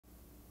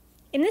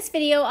In this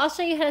video, I'll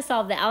show you how to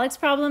solve the ALEKS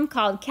problem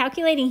called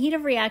Calculating Heat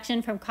of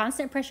Reaction from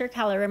Constant Pressure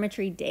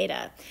Calorimetry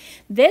Data.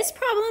 This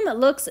problem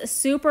looks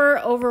super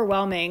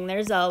overwhelming.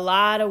 There's a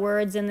lot of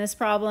words in this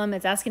problem.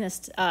 It's asking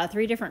us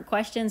 3 different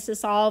questions to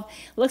solve.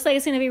 Looks like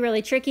it's going to be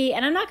really tricky,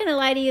 and I'm not going to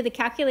lie to you, the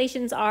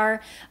calculations are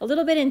a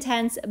little bit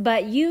intense,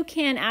 but you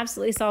can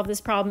absolutely solve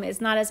this problem. It's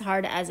not as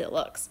hard as it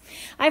looks.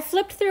 I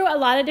flipped through a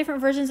lot of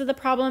different versions of the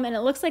problem, and it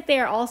looks like they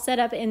are all set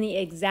up in the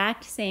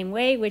exact same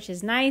way, which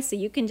is nice, so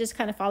you can just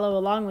kind of follow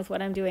along with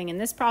what I'm doing in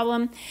this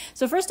problem.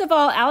 So first of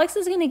all, ALEKS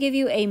is going to give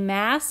you a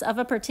mass of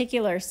a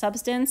particular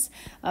substance.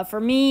 For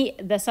me,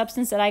 the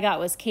substance that I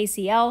got was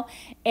KCl,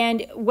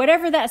 and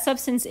whatever that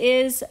substance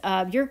is,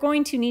 you're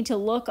going to need to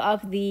look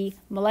up the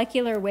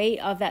molecular weight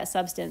of that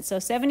substance. So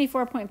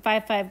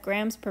 74.55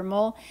 grams per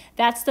mole,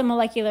 that's the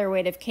molecular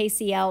weight of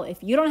KCl.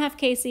 If you don't have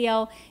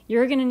KCl,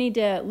 you're going to need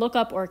to look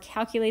up or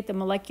calculate the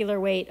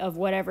molecular weight of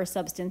whatever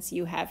substance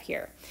you have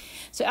here.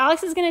 So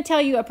ALEKS is going to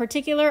tell you a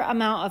particular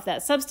amount of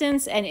that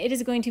substance, and it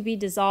is going to be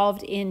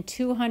dissolved in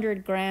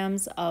 200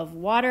 grams of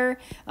water.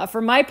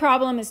 For my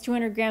problem, it's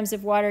 200 grams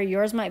of water.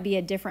 Yours might be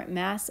a different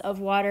mass of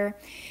water.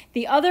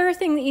 The other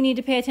thing that you need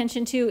to pay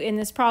attention to in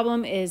this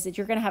problem is that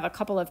you're going to have a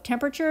couple of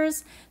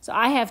temperatures. So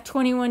I have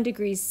 21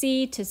 degrees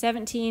C to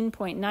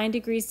 17.9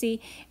 degrees C,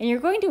 and you're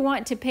going to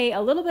want to pay a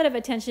little bit of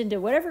attention to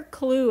whatever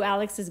clue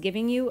ALEKS is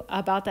giving you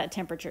about that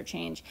temperature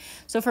change.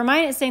 So for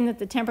mine, it's saying that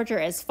the temperature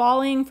is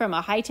falling from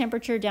a high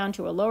temperature down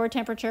to a lower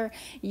temperature.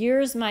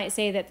 Yours might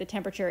say that the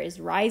temperature is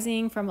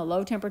rising from a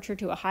low temperature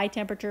to a high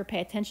temperature. Pay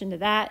attention to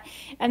that.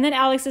 And then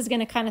ALEKS is going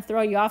to kind of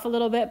throw you off a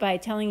little bit by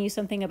telling you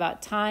something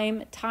about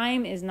time.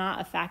 Time is not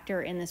a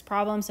factor in this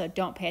problem, so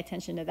don't pay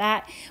attention to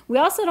that. We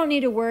also don't need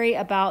to worry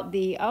about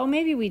the, oh,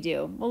 maybe we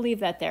do. We'll leave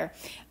that there.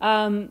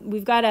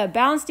 We've got a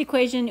balanced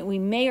equation. We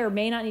may or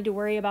may not need to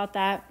worry about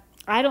that.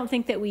 I don't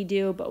think that we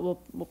do, but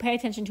we'll pay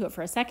attention to it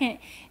for a second,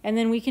 and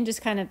then we can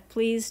just kind of,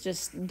 please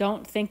just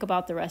don't think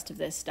about the rest of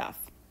this stuff.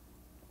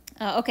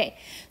 Okay,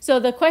 so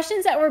the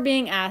questions that were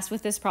being asked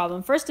with this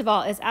problem, first of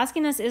all, is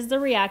asking us, is the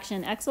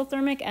reaction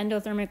exothermic,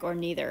 endothermic, or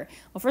neither?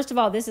 Well, first of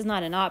all, this is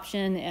not an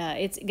option.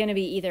 It's going to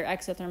be either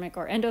exothermic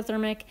or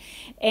endothermic.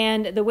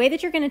 And the way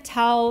that you're going to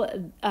tell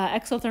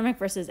exothermic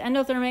versus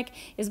endothermic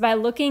is by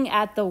looking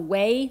at the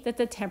way that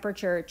the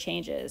temperature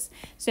changes.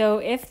 So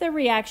if the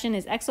reaction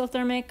is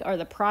exothermic or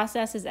the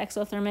process is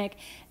exothermic,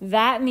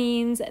 that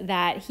means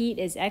that heat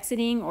is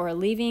exiting or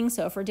leaving.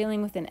 So if we're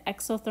dealing with an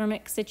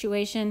exothermic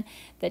situation,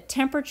 the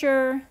temperature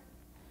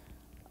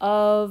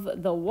of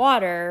the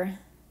water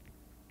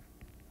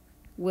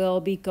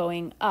will be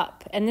going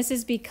up. And this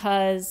is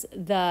because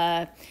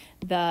the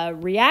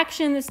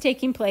reaction that's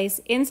taking place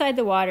inside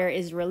the water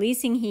is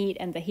releasing heat,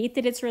 and the heat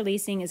that it's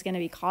releasing is going to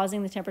be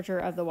causing the temperature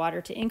of the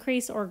water to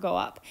increase or go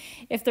up.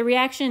 If the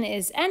reaction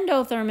is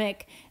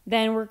endothermic,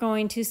 then we're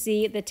going to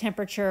see the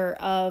temperature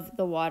of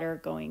the water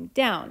going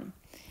down.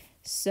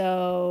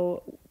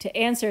 So to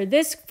answer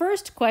this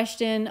first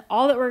question,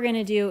 all that we're going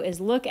to do is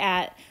look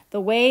at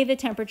the way the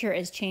temperature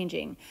is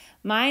changing.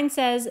 Mine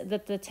says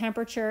that the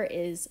temperature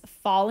is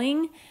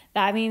falling.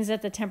 That means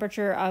that the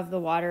temperature of the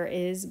water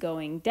is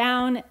going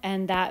down,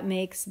 and that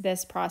makes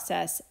this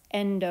process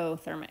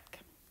endothermic.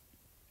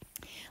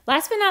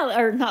 Last but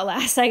not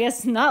last,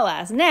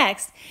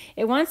 next,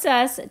 it wants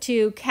us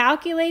to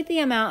calculate the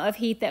amount of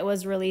heat that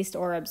was released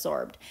or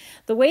absorbed.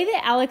 The way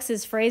that ALEKS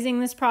is phrasing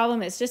this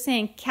problem is just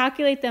saying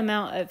calculate the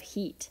amount of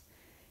heat.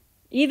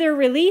 Either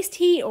released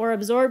heat or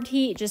absorbed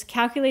heat, just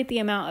calculate the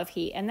amount of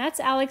heat. And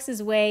that's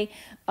ALEKS's way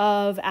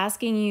of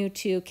asking you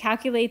to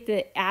calculate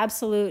the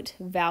absolute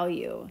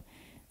value.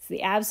 It's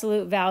the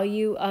absolute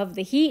value of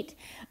the heat.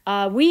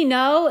 We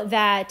know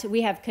that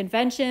we have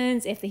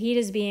conventions. If the heat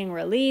is being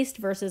released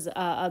versus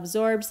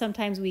absorbed,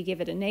 sometimes we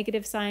give it a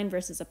negative sign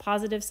versus a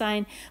positive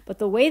sign. But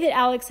the way that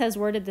ALEKS has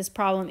worded this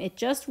problem, it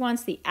just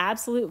wants the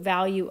absolute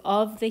value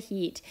of the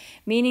heat,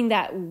 meaning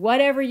that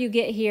whatever you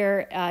get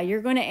here,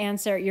 you're going to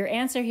answer. Your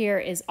answer here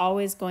is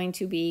always going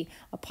to be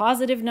a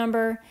positive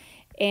number.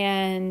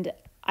 And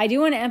I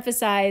do want to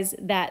emphasize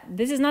that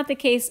this is not the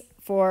case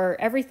for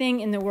everything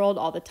in the world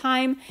all the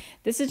time.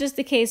 This is just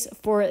the case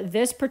for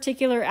this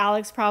particular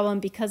ALEKS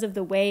problem because of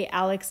the way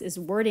ALEKS is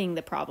wording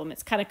the problem.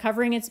 It's kind of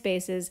covering its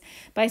bases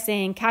by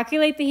saying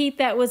calculate the heat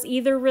that was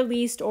either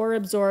released or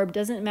absorbed.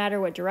 Doesn't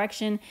matter what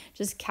direction,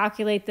 just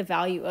calculate the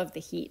value of the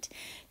heat.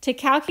 To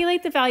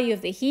calculate the value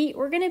of the heat,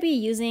 we're going to be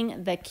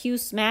using the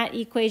Q-SMAT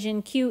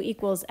equation. Q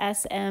equals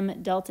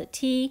SM delta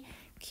T.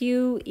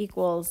 Q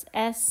equals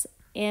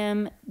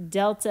M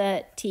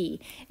delta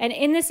T. And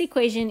in this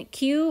equation,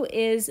 Q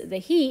is the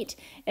heat,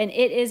 and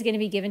it is going to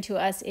be given to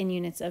us in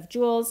units of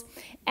joules.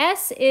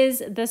 S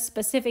is the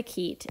specific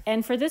heat.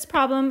 And for this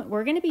problem,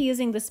 we're going to be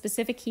using the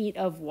specific heat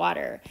of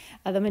water.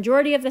 The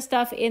majority of the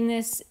stuff in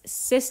this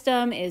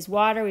system is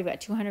water. We've got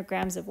 200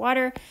 grams of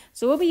water.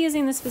 So we'll be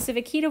using the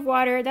specific heat of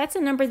water. That's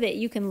a number that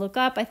you can look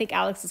up. I think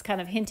ALEKS is kind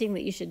of hinting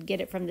that you should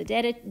get it from the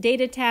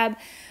data tab.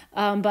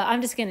 But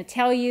I'm just going to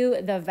tell you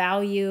the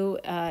value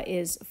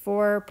is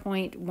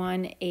 4.184.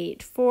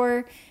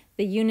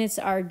 The units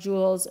are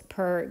joules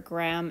per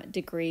gram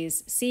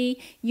degrees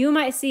C. You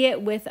might see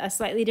it with a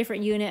slightly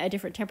different unit, a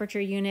different temperature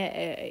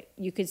unit.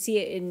 You could see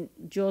it in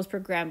joules per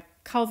gram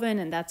Kelvin,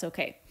 and that's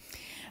okay.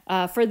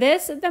 For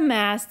this, the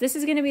mass, this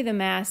is going to be the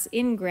mass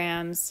in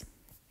grams.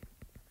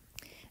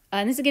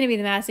 And this is going to be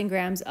the mass in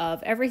grams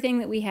of everything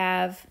that we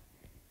have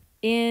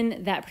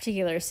in that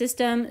particular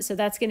system. So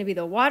that's going to be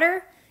the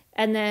water,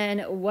 and then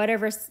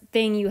whatever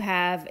thing you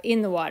have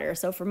in the water.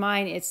 So for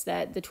mine, it's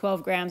the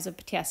 12 grams of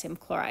potassium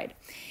chloride.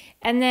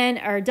 And then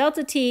our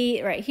delta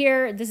T right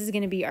here, this is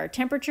going to be our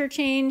temperature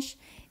change.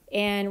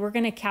 And we're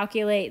going to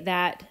calculate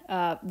that,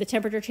 the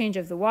temperature change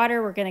of the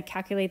water, we're going to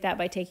calculate that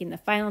by taking the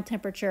final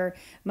temperature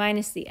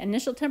minus the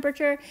initial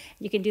temperature.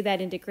 You can do that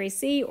in degrees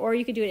C, or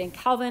you could do it in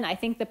Kelvin. I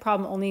think the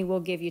problem only will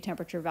give you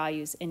temperature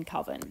values in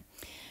Kelvin.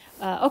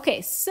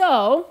 Okay,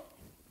 so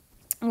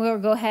we'll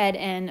go ahead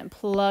and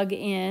plug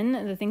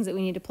in the things that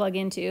we need to plug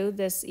into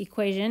this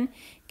equation.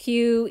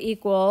 Q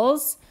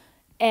equals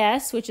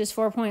S, which is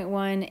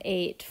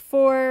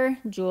 4.184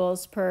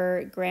 joules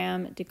per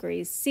gram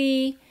degrees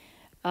C.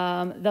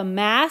 The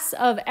mass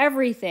of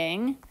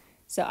everything,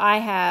 so I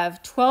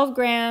have 12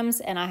 grams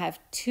and I have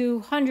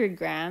 200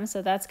 grams,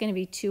 so that's going to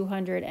be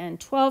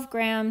 212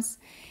 grams.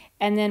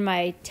 And then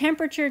my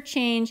temperature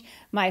change,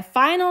 my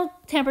final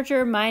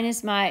temperature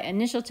minus my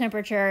initial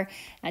temperature.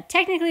 Now,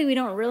 technically, we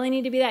don't really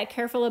need to be that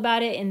careful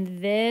about it in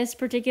this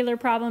particular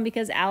problem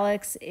because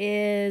ALEKS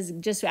is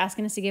just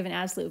asking us to give an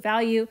absolute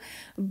value,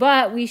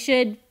 but we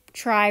should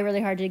try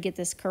really hard to get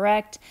this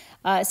correct.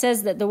 It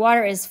says that the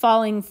water is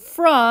falling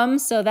from,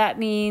 so that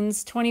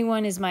means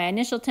 21 is my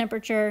initial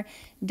temperature,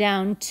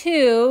 down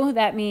 2,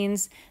 that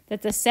means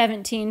that the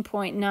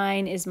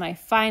 17.9 is my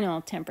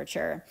final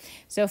temperature.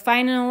 So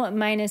final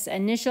minus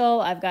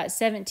initial, I've got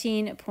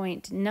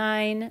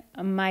 17.9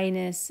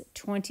 minus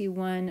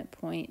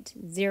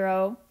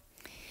 21.0.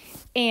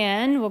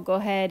 And we'll go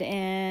ahead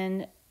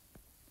and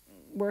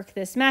work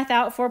this math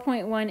out.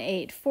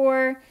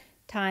 4.184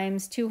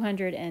 times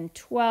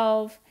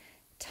 212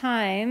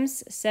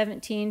 times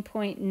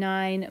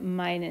 17.9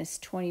 minus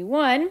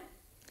 21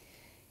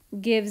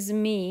 gives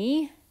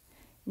me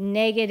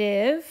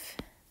negative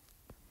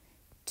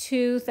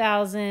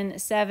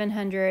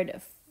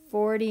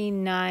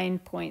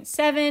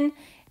 2,749.7.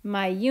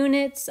 My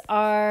units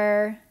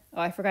are,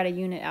 oh, I forgot a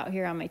unit out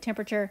here on my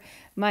temperature.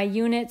 My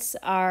units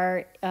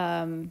are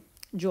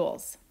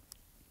joules.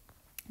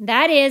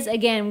 That is,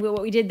 again,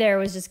 what we did there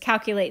was just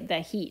calculate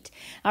the heat.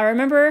 Now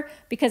remember,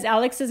 because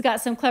ALEKS has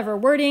got some clever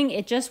wording,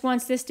 it just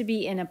wants this to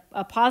be in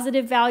a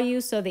positive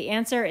value, so the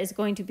answer is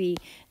going to be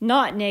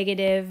not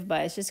negative,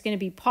 but it's just going to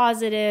be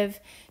positive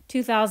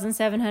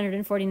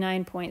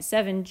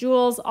 2,749.7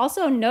 joules.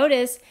 Also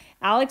notice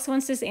ALEKS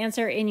wants this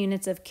answer in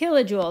units of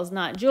kilojoules,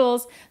 not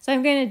joules. So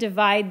I'm going to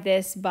divide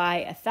this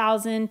by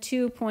 1,000,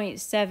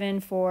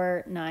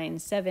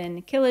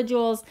 2.7497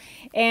 kilojoules.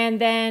 And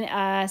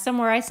then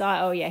somewhere I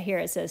saw, oh yeah, here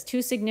it says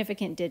 2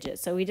 significant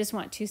digits. So we just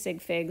want 2 sig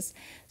figs.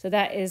 So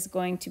that is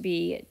going to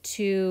be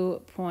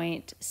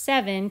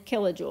 2.7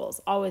 kilojoules,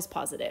 always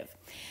positive.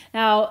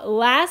 Now,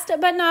 last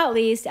but not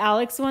least,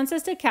 ALEKS wants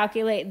us to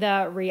calculate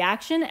the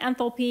reaction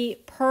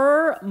enthalpy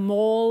per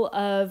mole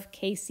of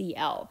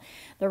KCl.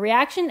 The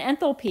reaction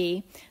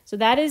enthalpy, so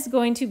that is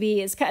going to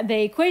be,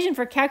 the equation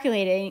for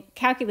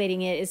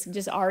calculating it is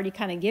just already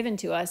kind of given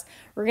to us.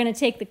 We're going to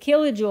take the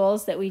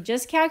kilojoules that we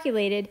just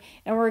calculated,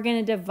 and we're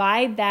going to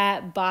divide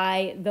that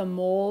by the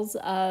moles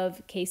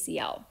of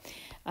KCl.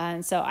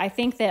 And so I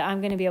think that I'm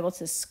going to be able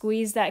to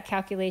squeeze that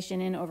calculation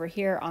in over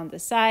here on the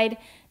side.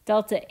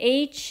 Delta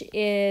H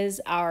is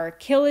our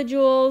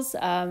kilojoules,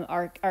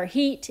 our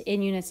heat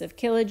in units of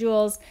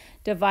kilojoules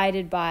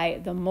divided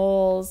by the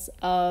moles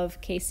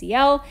of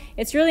KCl.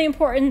 It's really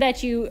important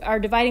that you are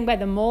dividing by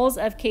the moles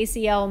of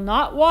KCl,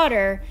 not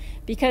water,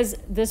 because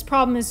this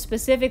problem is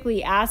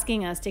specifically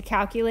asking us to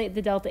calculate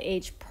the delta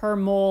H per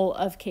mole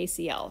of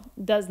KCl.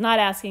 Does not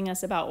asking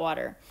us about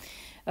water.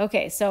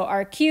 Okay, so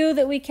our Q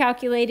that we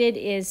calculated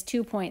is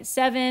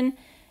 2.7,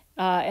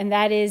 and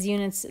that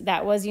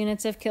was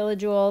units of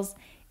kilojoules.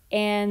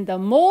 And the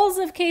moles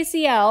of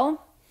KCl,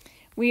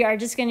 we are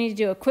just going to need to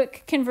do a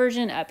quick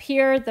conversion up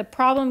here. The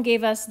problem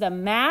gave us the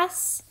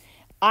mass.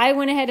 I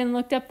went ahead and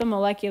looked up the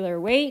molecular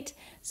weight.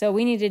 So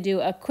we need to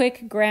do a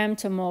quick gram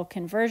to mole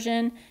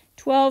conversion.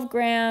 12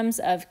 grams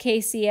of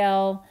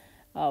KCl,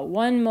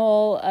 1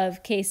 mole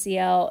of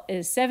KCl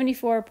is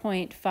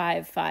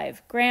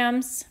 74.55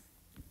 grams.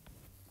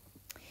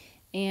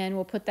 And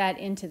we'll put that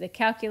into the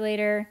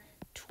calculator.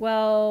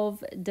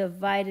 12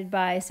 divided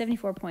by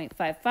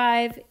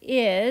 74.55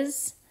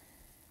 is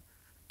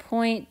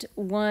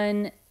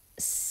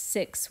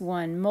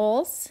 0.161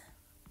 moles.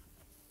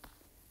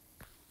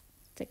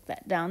 Stick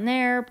that down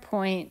there,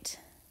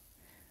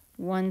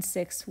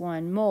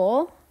 0.161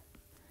 mole.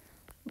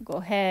 We'll go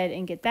ahead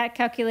and get that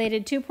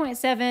calculated.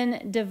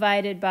 2.7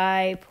 divided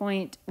by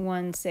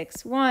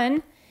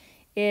 0.161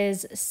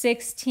 is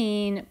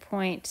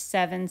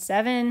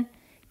 16.77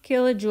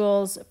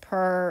 kilojoules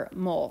per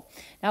mole.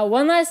 Now,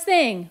 one last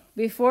thing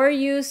before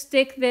you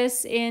stick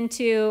this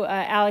into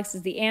ALEKS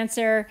is the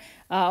answer.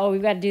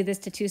 We've got to do this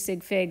to 2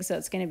 sig fig, so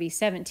it's going to be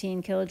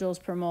 17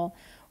 kilojoules per mole.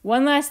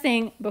 One last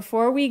thing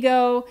before we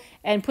go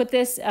and put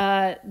this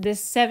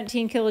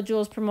 17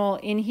 kilojoules per mole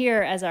in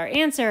here as our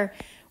answer,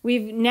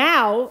 we've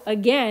now,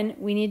 again,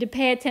 we need to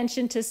pay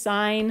attention to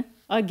sign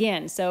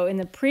again. So in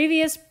the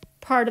previous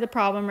part of the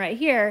problem right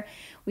here,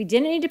 we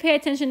didn't need to pay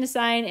attention to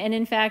sign, and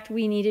in fact,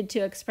 we needed to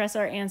express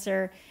our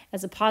answer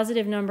as a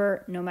positive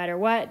number no matter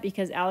what,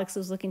 because ALEKS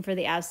was looking for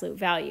the absolute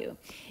value.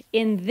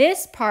 In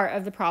this part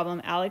of the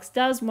problem, ALEKS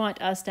does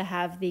want us to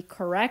have the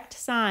correct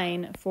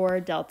sign for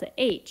delta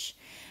H.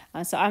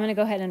 So I'm going to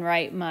go ahead and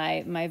write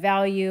my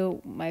value.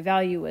 My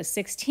value was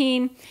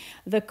 16.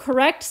 The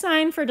correct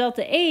sign for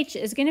delta H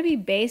is going to be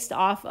based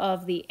off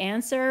of the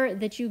answer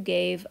that you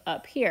gave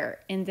up here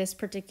in this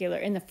particular,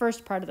 in the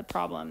first part of the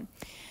problem.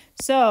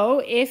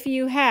 So if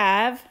you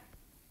have,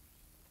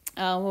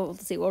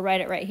 let's see, we'll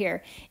write it right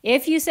here.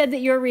 If you said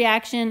that your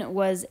reaction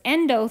was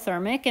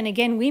endothermic, and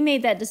again, we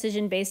made that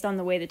decision based on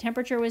the way the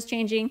temperature was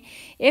changing.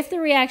 If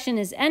the reaction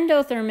is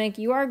endothermic,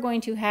 you are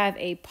going to have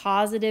a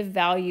positive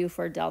value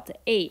for delta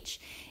H.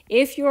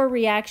 If your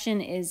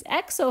reaction is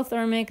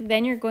exothermic,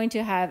 then you're going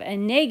to have a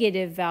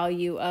negative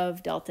value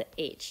of delta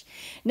H.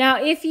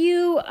 Now, if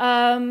you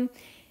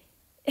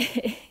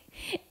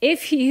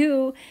if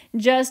you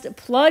just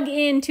plug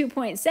in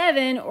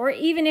 2.7, or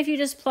even if you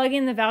just plug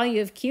in the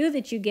value of Q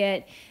that you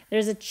get,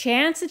 there's a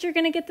chance that you're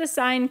going to get the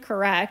sign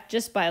correct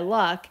just by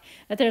luck,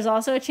 but there's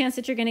also a chance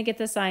that you're going to get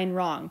the sign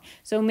wrong.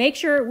 So make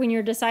sure when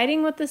you're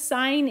deciding what the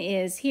sign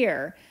is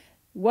here,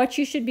 what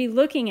you should be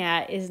looking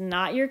at is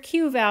not your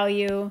Q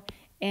value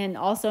and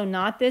also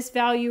not this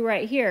value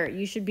right here.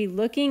 You should be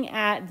looking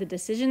at the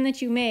decision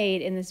that you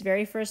made in this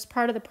very first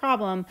part of the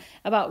problem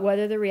about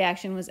whether the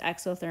reaction was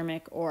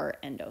exothermic or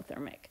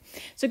endothermic.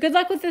 So good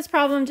luck with this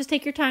problem. Just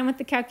take your time with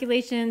the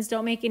calculations.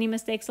 Don't make any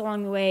mistakes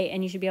along the way,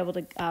 and you should be able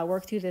to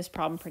work through this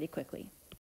problem pretty quickly.